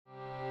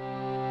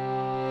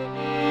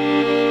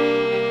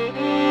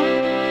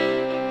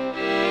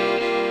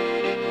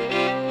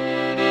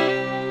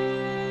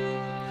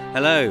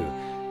Hello,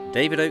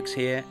 David Oakes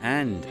here,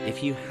 and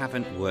if you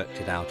haven't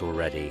worked it out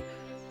already,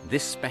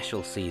 this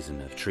special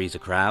season of Trees a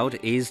Crowd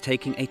is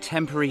taking a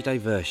temporary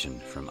diversion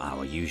from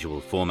our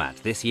usual format.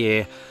 This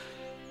year,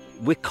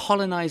 we're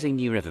colonising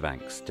new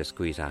riverbanks, to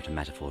squeeze out a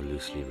metaphor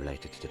loosely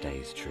related to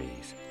today's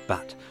trees.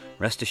 But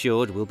rest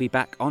assured, we'll be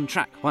back on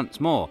track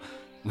once more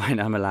when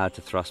I'm allowed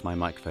to thrust my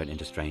microphone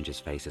into strangers'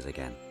 faces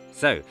again.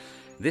 So,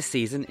 this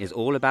season is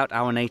all about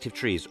our native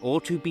trees, or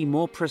to be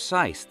more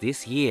precise,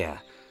 this year,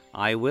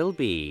 I will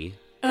be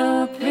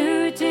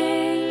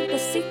uprooting the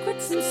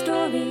secrets and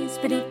stories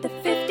beneath the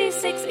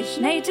 56-ish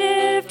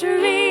native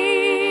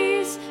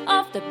trees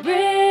of the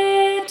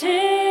British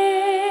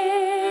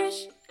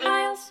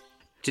Isles.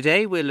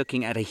 Today we're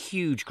looking at a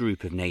huge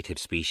group of native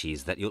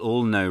species that you'll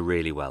all know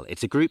really well.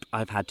 It's a group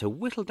I've had to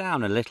whittle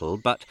down a little,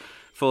 but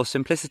for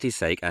simplicity's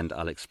sake, and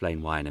I'll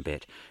explain why in a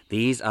bit,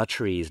 these are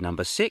trees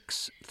number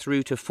 6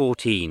 through to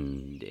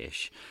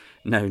 14-ish,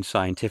 known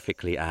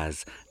scientifically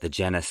as the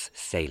genus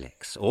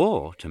Salix,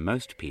 or to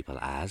most people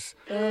as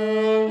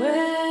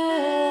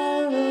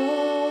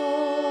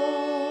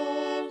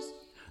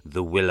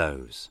the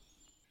willows.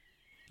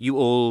 You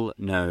all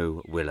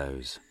know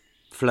willows.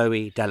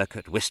 Flowy,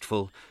 delicate,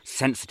 wistful,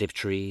 sensitive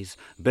trees,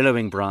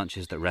 billowing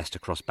branches that rest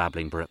across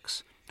babbling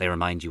brooks. They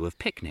remind you of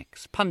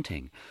picnics,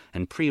 punting,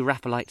 and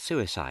pre-Raphaelite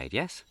suicide,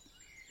 yes?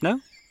 No?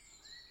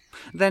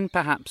 Then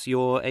perhaps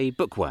you're a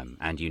bookworm,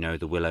 and you know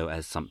the willow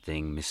as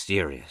something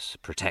mysterious,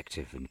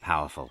 protective, and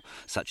powerful,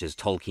 such as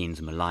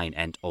Tolkien's malign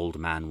Ent Old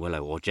Man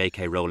Willow, or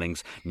J.K.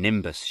 Rowling's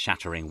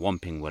nimbus-shattering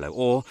Whomping Willow,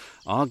 or,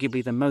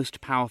 arguably the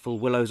most powerful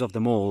willows of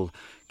them all,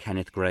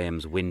 Kenneth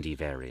Grahame's windy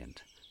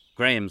variant.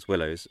 Grahame's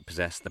willows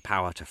possess the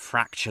power to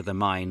fracture the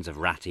minds of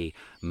Ratty,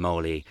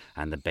 Moley,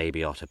 and the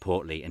baby otter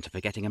Portly into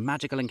forgetting a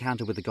magical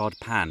encounter with the god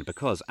Pan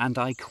because, and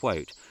I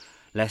quote,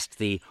 lest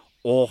the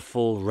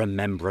awful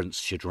remembrance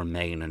should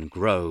remain and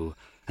grow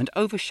and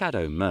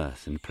overshadow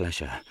mirth and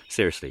pleasure.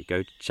 Seriously,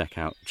 go check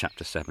out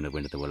Chapter 7 of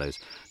Wind of the Willows.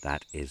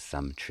 That is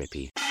some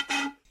trippy.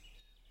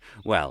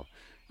 Well,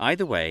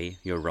 either way,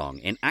 you're wrong.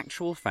 In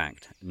actual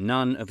fact,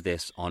 none of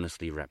this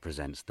honestly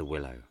represents the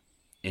willow.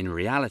 In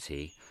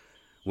reality,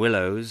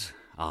 willows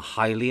are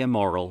highly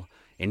immoral,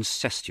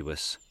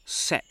 incestuous,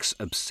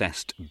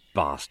 sex-obsessed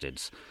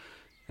bastards.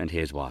 And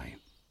here's why.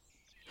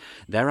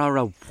 There are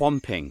a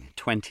whopping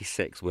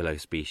 26 willow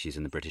species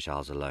in the British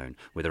Isles alone,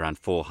 with around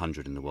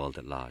 400 in the world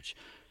at large.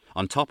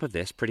 On top of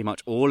this, pretty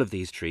much all of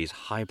these trees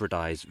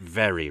hybridize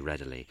very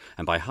readily.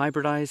 And by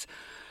hybridize,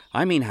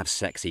 I mean have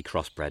sexy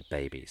crossbred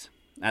babies.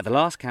 At the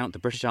last count, the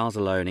British Isles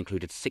alone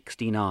included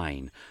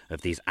 69 of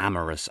these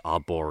amorous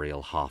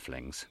arboreal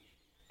halflings.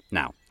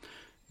 Now,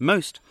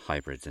 most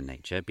hybrids in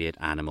nature, be it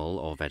animal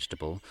or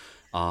vegetable,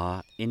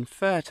 are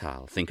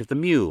infertile. Think of the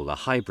mule, a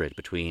hybrid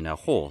between a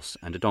horse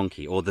and a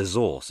donkey, or the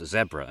zorse,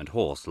 zebra and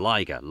horse,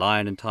 liger,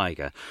 lion and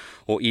tiger,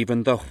 or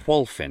even the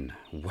wholphin,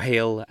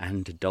 whale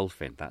and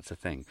dolphin. That's a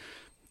thing.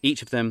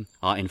 Each of them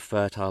are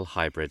infertile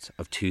hybrids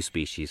of two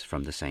species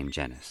from the same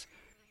genus.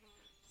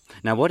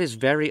 Now, what is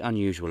very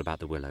unusual about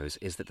the willows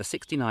is that the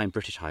 69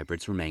 British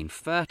hybrids remain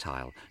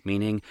fertile,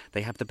 meaning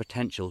they have the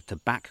potential to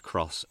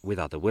back-cross with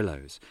other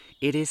willows.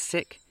 It is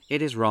sick,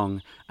 it is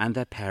wrong, and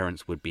their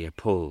parents would be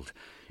appalled,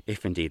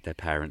 if indeed their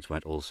parents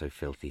weren't also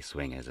filthy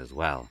swingers as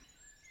well.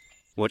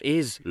 What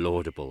is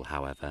laudable,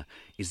 however,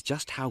 is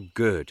just how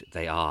good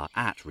they are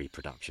at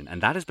reproduction,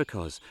 and that is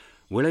because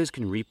willows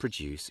can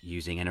reproduce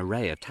using an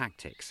array of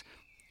tactics.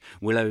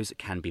 Willows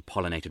can be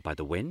pollinated by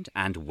the wind,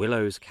 and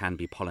willows can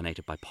be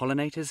pollinated by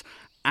pollinators,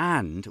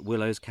 and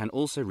willows can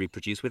also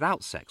reproduce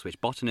without sex, which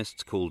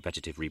botanists call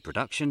vegetative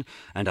reproduction,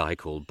 and I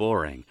call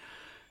boring.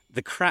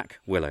 The crack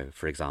willow,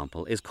 for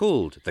example, is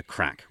called the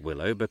crack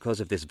willow because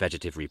of this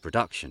vegetative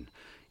reproduction.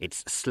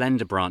 Its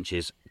slender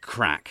branches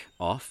crack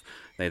off,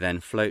 they then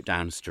float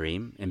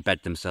downstream,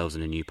 embed themselves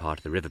in a new part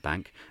of the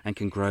riverbank, and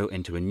can grow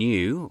into a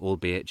new,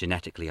 albeit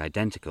genetically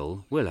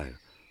identical, willow.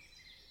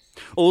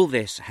 All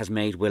this has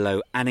made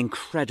willow an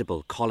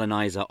incredible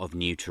colonizer of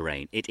new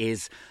terrain. It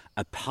is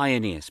a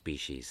pioneer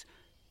species,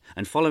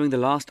 and following the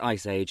last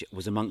ice age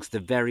was amongst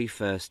the very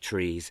first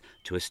trees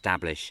to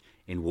establish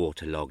in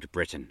waterlogged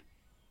Britain.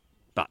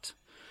 But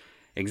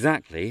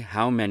exactly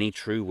how many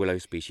true willow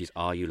species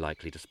are you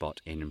likely to spot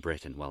in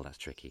Britain? Well, that's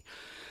tricky.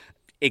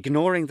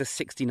 Ignoring the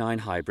 69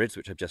 hybrids,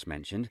 which I've just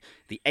mentioned,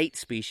 the 8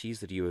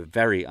 species that you are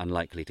very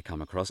unlikely to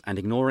come across, and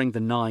ignoring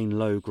the 9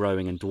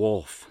 low-growing and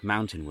dwarf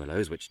mountain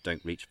willows, which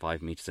don't reach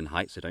 5 metres in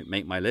height, so don't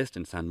make my list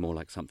and sound more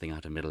like something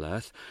out of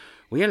Middle-earth,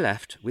 we are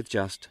left with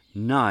just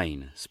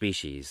 9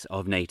 species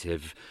of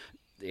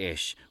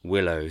native-ish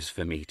willows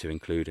for me to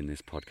include in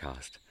this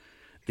podcast.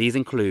 These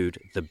include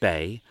the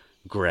bay,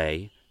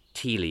 grey,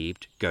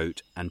 tea-leaved,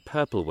 goat and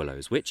purple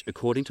willows, which,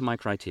 according to my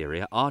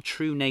criteria, are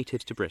true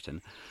natives to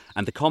Britain,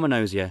 and the common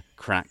osier,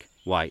 crack,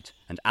 white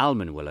and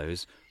almond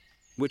willows,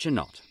 which are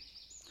not.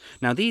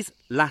 Now, these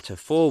latter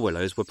 4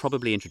 willows were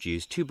probably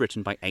introduced to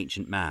Britain by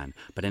ancient man,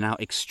 but are now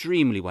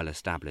extremely well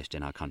established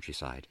in our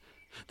countryside.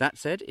 That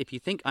said, if you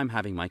think I'm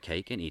having my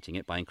cake and eating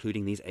it by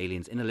including these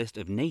aliens in a list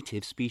of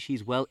native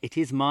species, well, it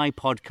is my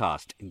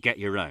podcast. Get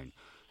your own.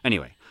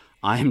 Anyway,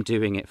 I'm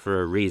doing it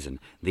for a reason.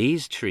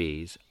 These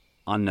trees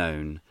are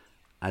known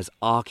as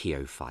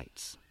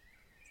archaeophytes.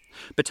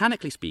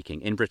 Botanically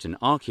speaking, in Britain,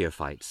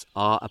 archaeophytes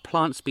are a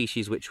plant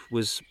species which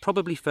was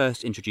probably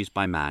first introduced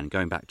by man,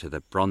 going back to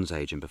the Bronze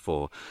Age and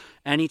before,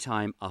 any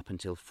time up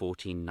until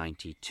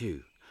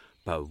 1492.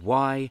 But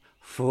why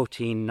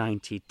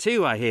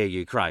 1492, I hear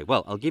you cry?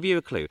 Well, I'll give you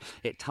a clue.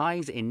 It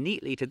ties in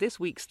neatly to this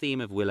week's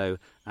theme of Willow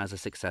as a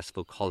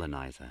successful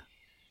colonizer.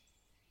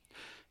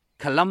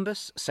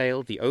 Columbus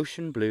sailed the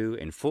ocean blue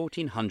in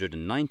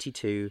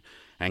 1492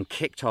 and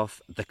kicked off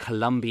the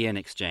Columbian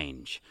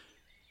Exchange.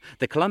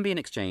 The Columbian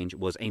Exchange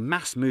was a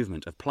mass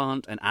movement of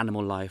plant and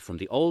animal life from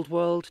the Old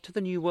World to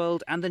the New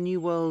World and the New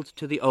World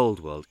to the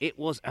Old World. It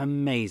was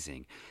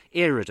amazing,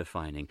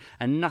 era-defining,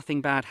 and nothing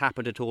bad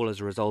happened at all as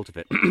a result of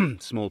it.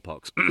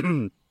 Smallpox,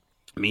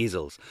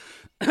 measles.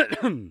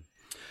 80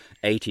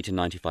 to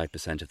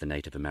 95% of the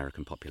Native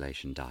American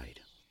population died.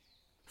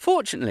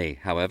 Fortunately,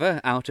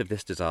 however, out of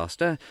this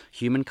disaster,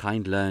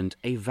 humankind learned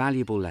a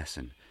valuable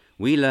lesson.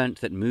 We learnt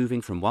that moving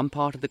from one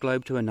part of the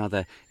globe to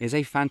another is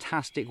a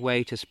fantastic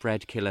way to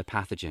spread killer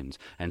pathogens,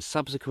 and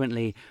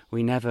subsequently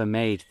we never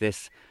made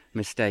this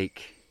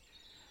mistake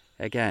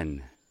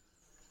again.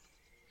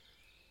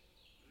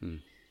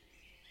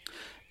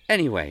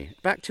 Anyway,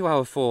 back to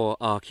our 4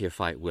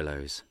 archaeophyte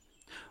willows.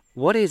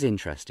 What is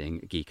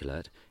interesting, Geek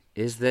Alert,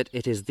 is that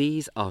it is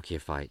these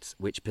archaeophytes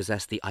which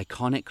possess the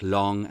iconic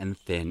long and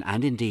thin,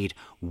 and indeed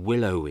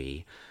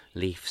willowy,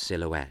 leaf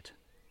silhouette.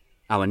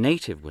 Our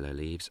native willow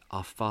leaves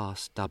are far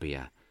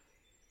stubbier.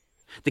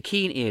 The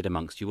keen-eared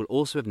amongst you will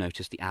also have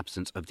noticed the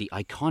absence of the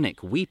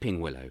iconic weeping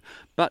willow,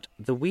 but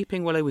the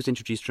weeping willow was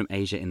introduced from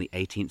Asia in the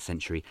 18th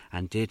century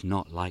and did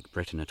not like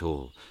Britain at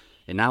all.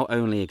 It now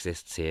only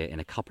exists here in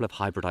a couple of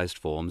hybridized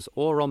forms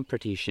or on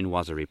pretty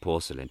chinoiserie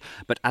porcelain.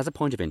 But as a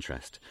point of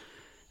interest,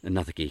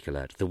 another geek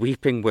alert, the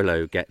weeping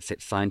willow gets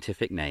its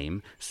scientific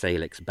name,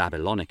 Salix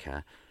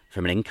babylonica,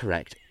 from an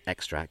incorrect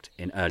extract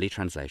in early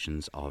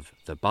translations of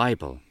the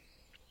Bible.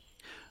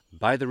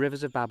 By the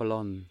rivers of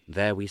Babylon,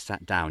 there we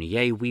sat down,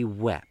 yea, we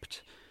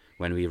wept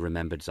when we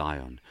remembered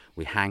Zion.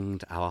 We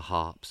hanged our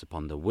harps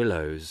upon the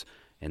willows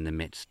in the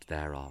midst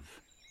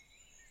thereof.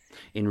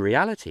 In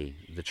reality,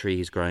 the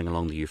trees growing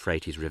along the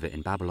Euphrates River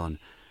in Babylon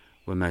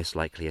were most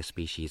likely a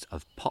species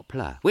of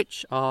poplar,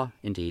 which are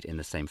indeed in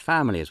the same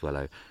family as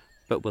willow,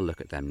 but we'll look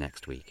at them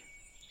next week.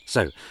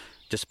 So,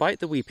 despite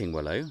the weeping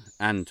willow,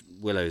 and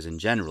willows in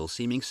general,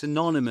 seeming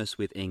synonymous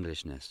with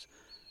Englishness,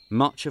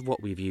 much of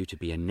what we view to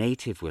be a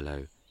native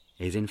willow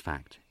is in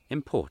fact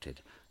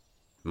imported,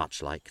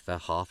 much like the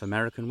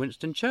half-American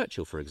Winston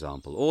Churchill, for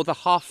example, or the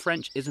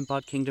half-French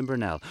Isambard Kingdom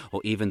Brunel,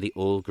 or even the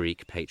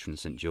all-Greek patron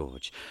St.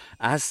 George.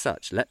 As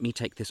such, let me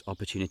take this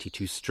opportunity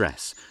to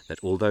stress that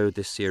although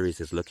this series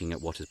is looking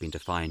at what has been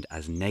defined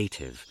as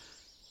native,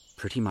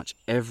 pretty much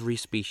every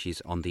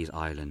species on these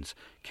islands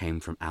came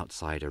from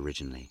outside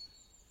originally.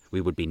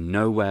 We would be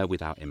nowhere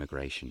without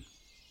immigration.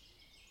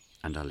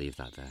 And I'll leave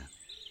that there.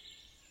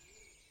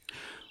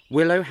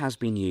 Willow has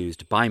been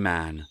used by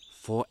man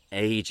for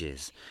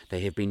ages.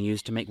 They have been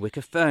used to make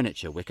wicker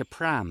furniture, wicker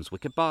prams,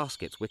 wicker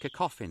baskets, wicker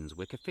coffins,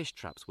 wicker fish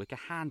traps, wicker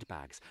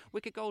handbags,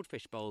 wicker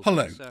goldfish bowls.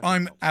 Hello,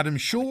 I'm Adam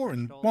Shaw,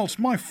 and whilst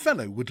my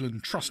fellow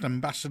Woodland Trust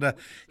ambassador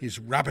is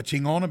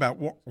rabbiting on about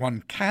what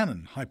one can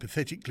and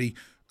hypothetically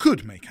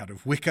could make out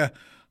of wicker,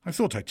 I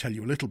thought I'd tell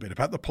you a little bit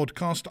about the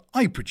podcast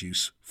I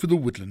produce for the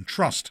Woodland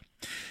Trust.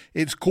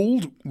 It's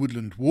called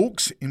Woodland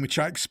Walks, in which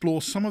I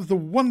explore some of the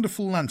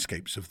wonderful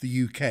landscapes of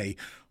the UK,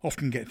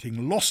 often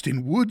getting lost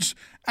in woods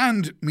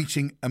and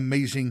meeting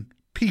amazing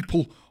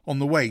people on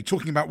the way,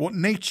 talking about what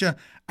nature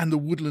and the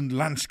woodland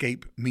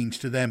landscape means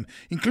to them,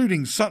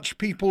 including such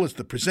people as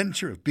the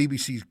presenter of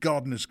BBC's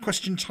Gardener's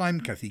Question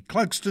Time, Kathy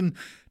Clugston,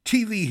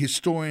 TV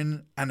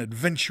historian and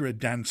adventurer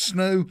Dan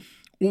Snow,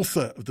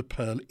 author of The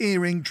Pearl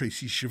Earring,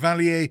 Tracy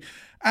Chevalier,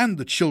 and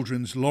the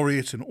children's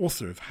laureate and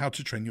author of How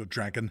to Train Your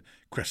Dragon,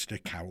 Cressida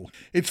Cowell.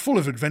 It's full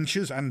of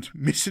adventures and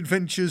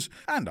misadventures,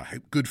 and I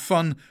hope good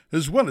fun,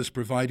 as well as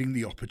providing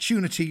the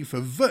opportunity for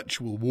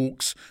virtual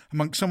walks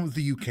amongst some of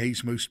the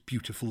UK's most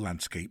beautiful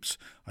landscapes.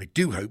 I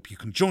do hope you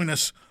can join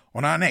us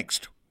on our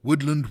next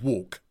Woodland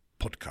Walk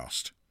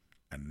podcast.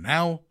 And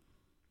now,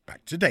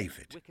 back to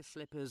David. Wicker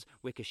slippers,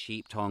 wicker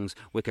sheep tongs,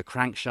 wicker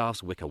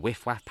crankshafts, wicker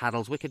whiff-waff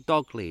paddles, wicker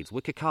dog leads,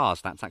 wicker cars,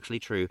 that's actually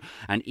true,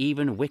 and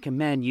even wicker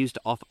men used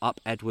to offer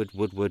up Edward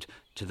Woodward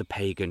to the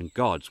pagan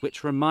gods,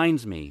 which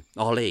reminds me,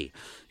 Ollie,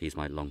 he's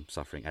my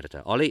long-suffering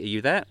editor. Ollie, are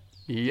you there?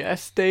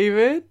 Yes,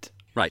 David?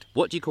 Right,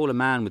 what do you call a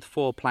man with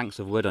 4 planks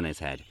of wood on his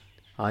head?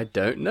 I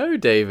don't know,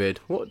 David.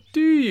 What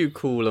do you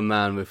call a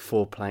man with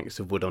 4 planks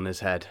of wood on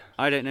his head?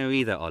 I don't know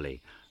either,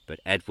 Ollie, but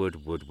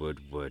Edward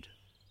Woodward would.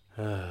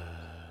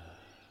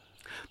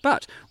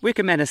 But,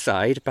 wicker men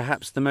aside,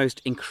 perhaps the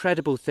most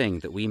incredible thing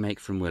that we make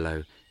from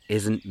willow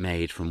isn't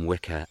made from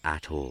wicker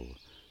at all.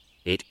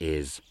 It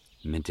is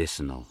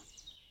medicinal.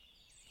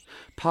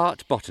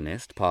 Part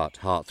botanist, part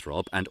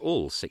heartthrob, and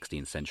all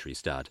 16th century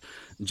stud,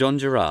 John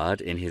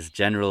Gerard, in his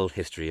General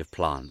History of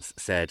Plants,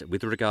 said,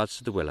 with regards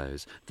to the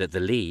willows, that the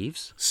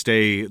leaves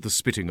stay the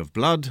spitting of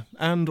blood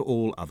and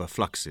all other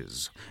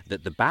fluxes,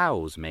 that the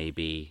boughs may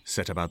be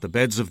set about the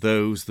beds of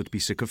those that be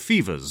sick of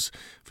fevers,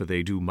 for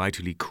they do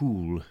mightily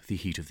cool the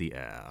heat of the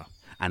air,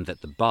 and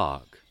that the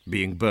bark,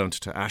 being burnt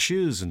to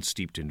ashes and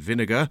steeped in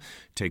vinegar,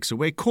 takes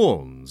away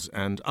corns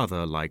and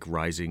other like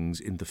risings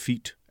in the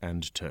feet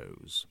and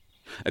toes.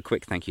 A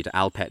quick thank you to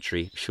Al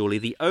Petrie, surely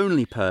the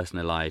only person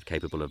alive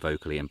capable of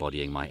vocally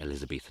embodying my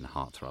Elizabethan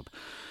heartthrob.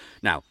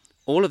 Now,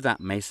 all of that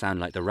may sound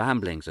like the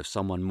ramblings of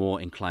someone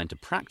more inclined to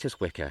practice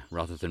wicker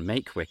rather than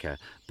make wicker,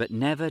 but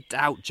never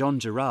doubt John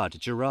Gerard.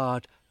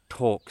 Gerard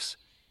talks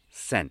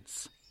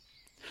sense.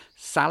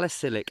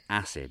 Salicylic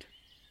acid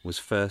was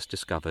first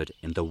discovered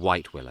in the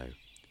white willow.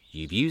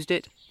 You've used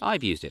it,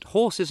 I've used it.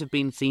 Horses have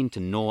been seen to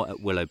gnaw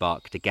at willow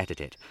bark to get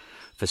at it.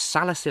 For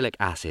salicylic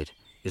acid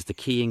is the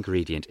key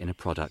ingredient in a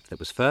product that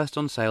was first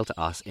on sale to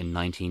us in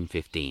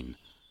 1915,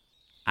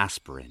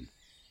 aspirin.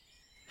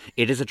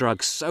 It is a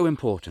drug so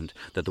important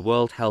that the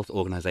World Health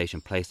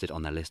Organization placed it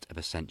on their list of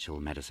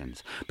essential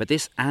medicines. But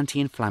this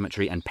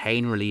anti-inflammatory and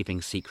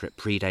pain-relieving secret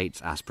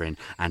predates aspirin,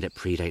 and it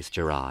predates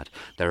Gerard.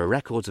 There are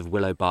records of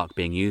willow bark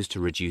being used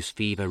to reduce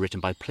fever written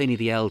by Pliny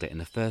the Elder in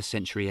the 1st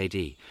century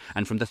AD,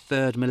 and from the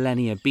 3rd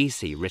millennia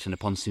BC written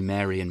upon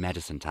Sumerian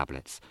medicine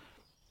tablets.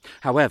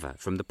 However,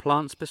 from the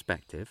plant's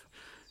perspective,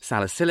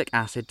 salicylic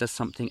acid does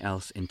something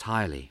else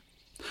entirely.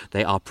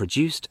 They are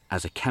produced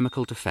as a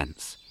chemical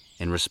defense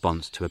in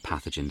response to a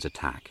pathogen's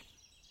attack.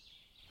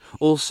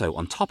 Also,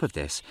 on top of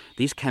this,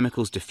 these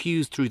chemicals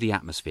diffuse through the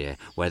atmosphere,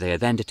 where they are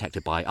then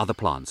detected by other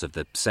plants of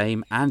the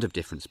same and of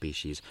different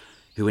species,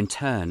 who in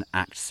turn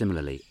act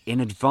similarly in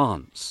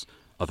advance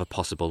of a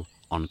possible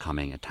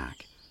oncoming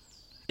attack.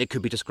 It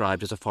could be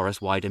described as a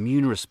forest-wide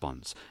immune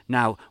response.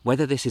 Now,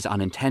 whether this is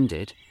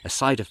unintended, a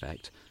side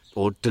effect,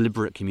 or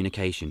deliberate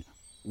communication,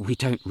 we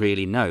don't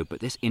really know, but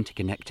this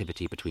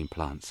interconnectivity between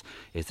plants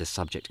is the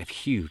subject of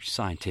huge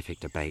scientific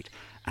debate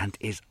and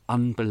is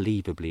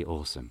unbelievably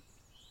awesome.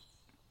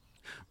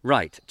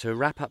 Right, to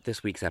wrap up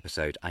this week's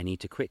episode, I need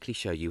to quickly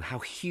show you how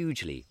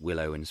hugely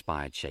Willow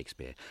inspired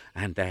Shakespeare,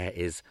 and there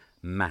is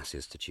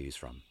masses to choose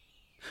from.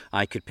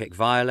 I could pick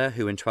Viola,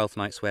 who in Twelfth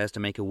Night swears to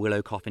make a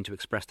willow coffin to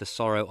express the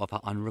sorrow of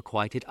her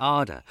unrequited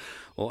ardour.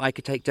 Or I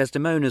could take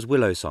Desdemona's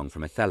willow song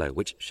from Othello,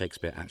 which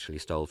Shakespeare actually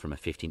stole from a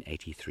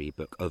 1583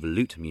 book of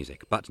lute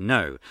music. But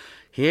no,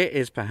 here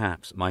is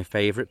perhaps my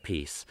favourite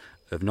piece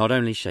of not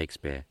only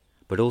Shakespeare,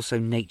 but also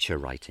nature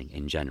writing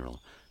in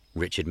general.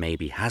 Richard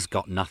Mabey has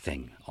got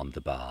nothing on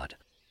the bard.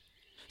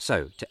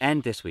 So, to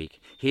end this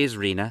week, here's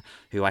Rena,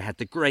 who I had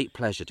the great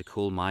pleasure to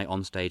call my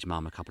onstage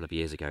mum a couple of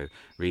years ago,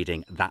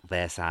 reading that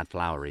there sad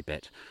flowery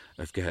bit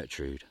of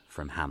Gertrude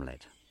from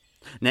Hamlet.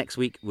 Next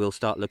week, we'll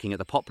start looking at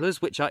the poplars,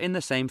 which are in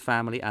the same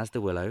family as the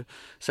willow,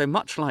 so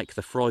much like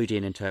the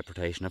Freudian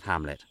interpretation of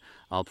Hamlet,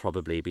 I'll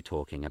probably be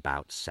talking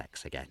about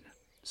sex again.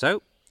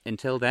 So,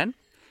 until then,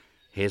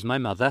 here's my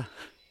mother.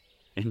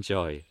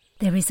 Enjoy.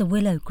 There is a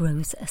willow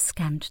grows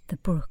askant the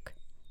brook,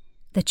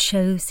 that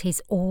shows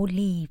his all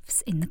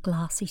leaves in the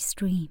glassy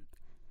stream.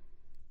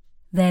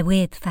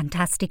 Therewith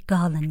fantastic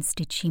garlands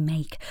did she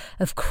make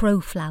of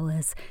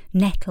crowflowers,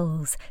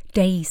 nettles,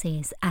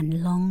 daisies,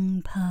 and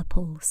long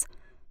purples.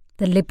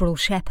 The liberal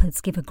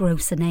shepherds give a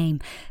grosser name,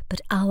 but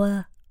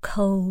our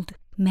cold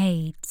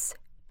maids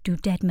do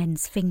dead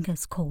men's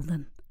fingers call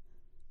them.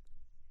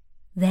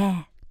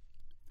 There,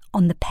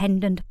 on the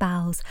pendant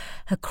boughs,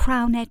 her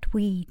crownet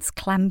weeds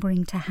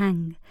clambering to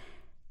hang,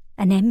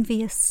 an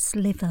envious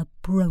sliver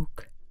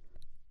broke,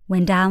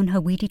 when down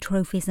her weedy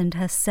trophies and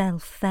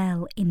herself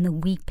fell in the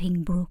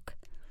weeping brook.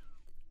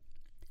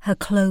 Her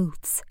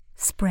clothes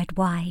spread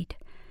wide,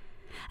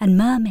 and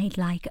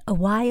mermaid-like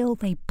awhile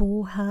they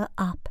bore her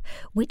up,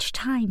 which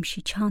time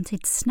she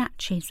chanted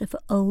snatches of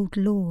old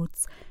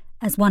lords,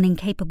 as one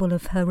incapable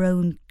of her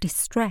own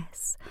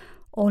distress,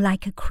 or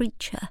like a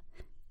creature,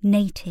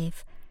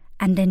 native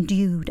and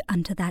endued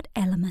unto that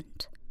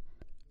element.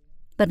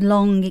 But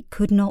long it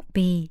could not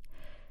be,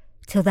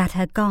 till that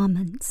her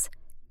garments,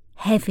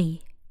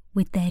 heavy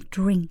with their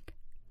drink,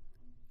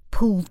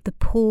 pulled the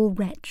poor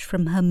wretch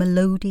from her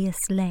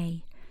melodious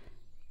lay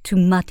to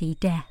muddy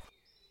death.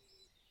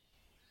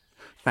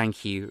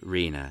 Thank you,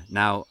 Rena.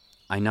 Now,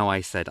 I know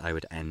I said I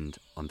would end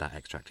on that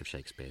extract of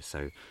Shakespeare,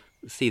 so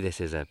see this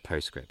as a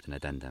postscript, an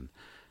addendum,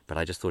 but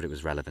I just thought it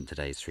was relevant to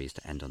today's trees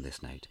to end on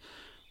this note.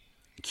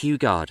 Kew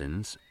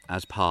Gardens,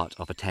 as part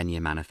of a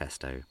 10-year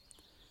manifesto,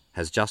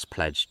 has just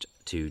pledged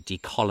to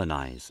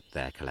decolonise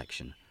their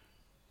collection.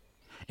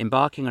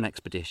 Embarking on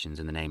expeditions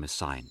in the name of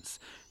science,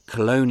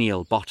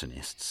 colonial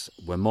botanists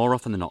were more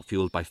often than not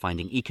fueled by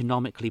finding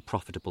economically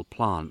profitable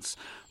plants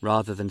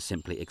rather than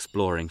simply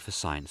exploring for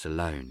science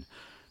alone.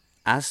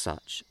 As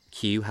such,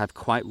 Kew have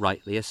quite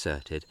rightly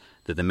asserted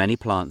that the many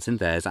plants in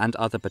theirs and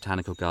other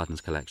botanical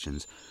gardens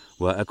collections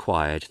were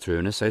acquired through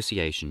an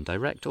association,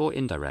 direct or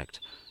indirect,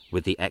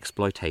 with the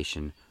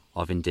exploitation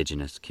of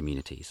indigenous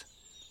communities.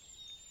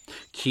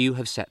 Kew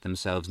have set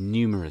themselves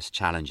numerous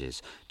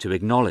challenges to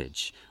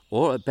acknowledge,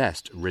 or at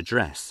best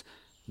redress,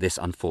 this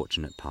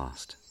unfortunate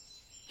past.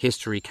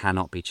 History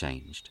cannot be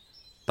changed,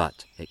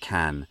 but it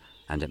can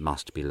and it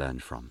must be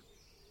learned from.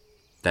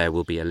 There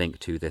will be a link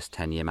to this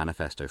 10-year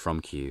manifesto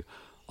from Kew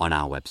on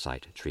our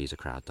website,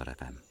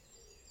 treesacrowd.fm.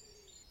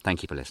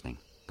 Thank you for listening.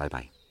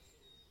 Bye-bye.